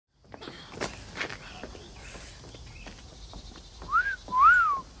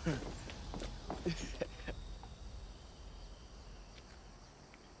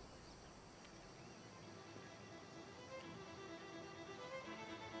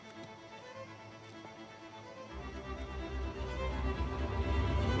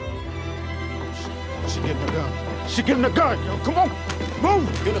getting the gun. She getting the gun, yo. Come on.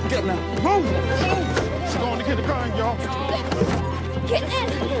 Move. Get up now. Move. She going to get the gun, y'all. Get in.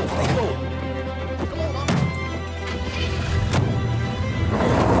 Let's go.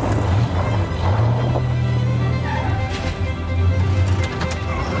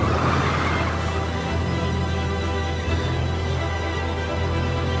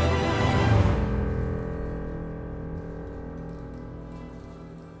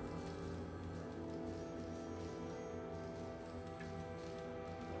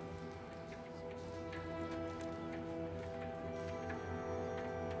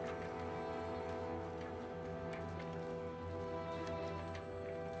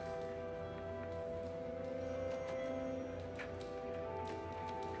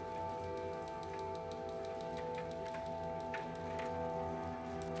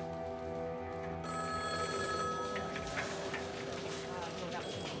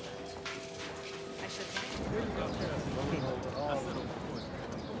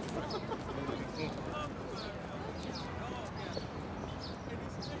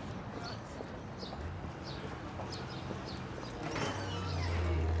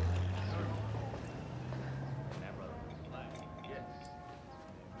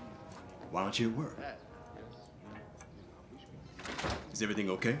 Why aren't you at work? Is everything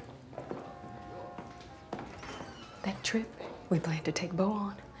okay? That trip we plan to take Bo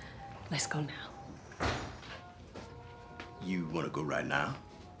on, let's go now. You want to go right now?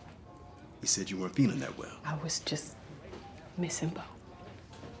 You said you weren't feeling that well. I was just missing Bo.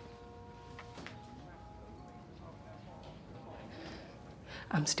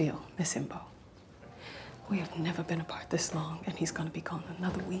 I'm still missing Bo. We have never been apart this long, and he's gonna be gone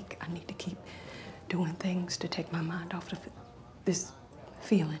another week. I need to keep doing things to take my mind off of this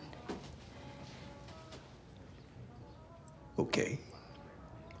feeling. Okay.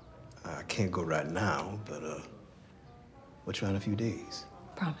 I can't go right now, but we'll try in a few days.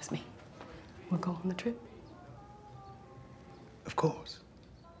 Promise me, we'll go on the trip? Of course.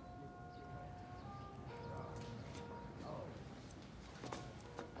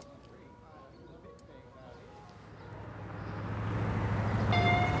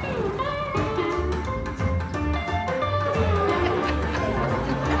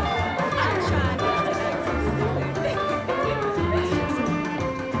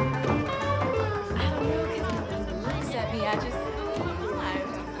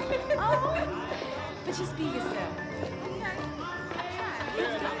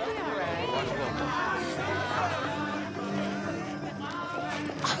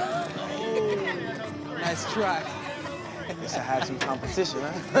 Nice try. Guess I had some competition,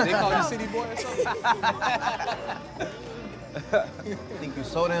 huh? They call you city boy or something? Think you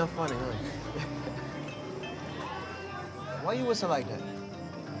so damn funny, huh? Why you whistling like that?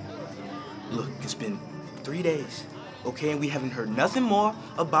 Look, it's been 3 days, okay? And we haven't heard nothing more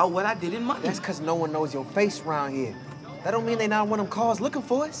about what I did in Monday. That's because no one knows your face around here. That don't mean they not one of them cars looking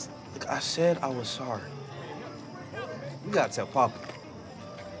for us. Look, I said I was sorry. You gotta tell Papa.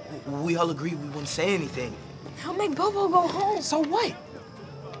 We all agreed we wouldn't say anything. I'll make Bobo go home. So what?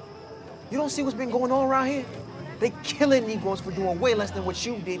 You don't see what's been going on around here? They killing Negroes for doing way less than what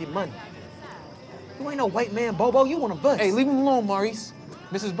you did in Monday. You ain't no white man, Bobo. You one of us. Hey, leave him alone, Maurice.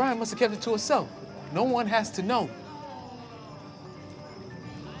 Mrs. Bryant must have kept it to herself. No one has to know.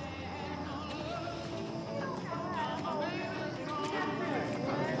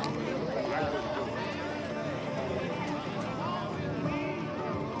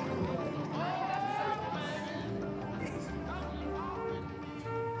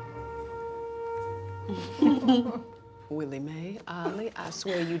 Willie Mae, Ollie, I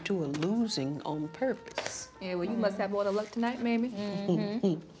swear you two are losing on purpose. Yeah, well, you must have all the luck tonight,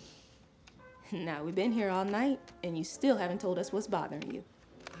 Mamie. Now, we've been here all night, and you still haven't told us what's bothering you.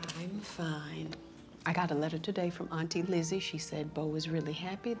 I'm fine. I got a letter today from Auntie Lizzie. She said Bo is really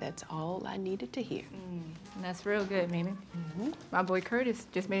happy. That's all I needed to hear. That's real good, Mamie. My boy Curtis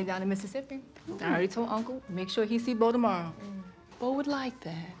just made it down to Mississippi. I already told Uncle, make sure he see Bo tomorrow. Bo would like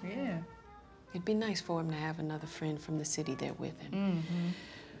that. Yeah. It'd be nice for him to have another friend from the city there with him.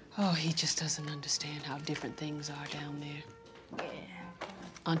 Oh, he just doesn't understand how different things are down there.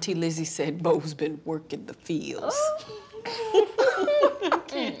 Yeah. Auntie Lizzie said Bo's been working the fields. I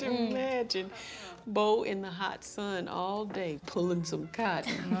can't imagine Bo in the hot sun all day pulling some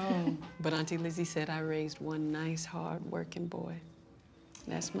cotton. But Auntie Lizzie said I raised one nice, hard-working boy.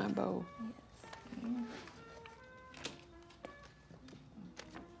 That's my Bo. Yes.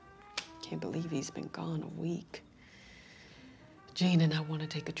 Can't believe he's been gone a week. Jean and I want to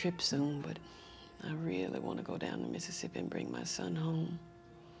take a trip soon, but I really want to go down to Mississippi and bring my son home.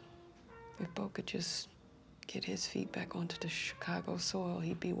 If Bo could just get his feet back onto the Chicago soil,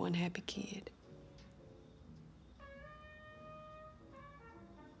 he'd be one happy kid.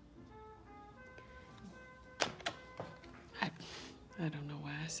 I don't know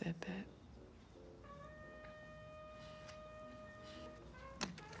why I said that.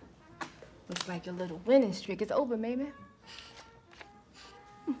 Looks like your little winning streak is over, Mamie.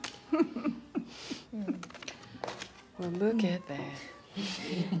 Well, look at that.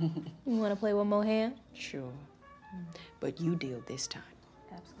 You want to play one more hand? Sure. But you deal this time.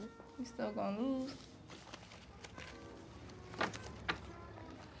 Absolutely. You still gonna lose.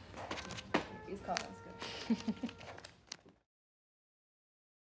 These cards good.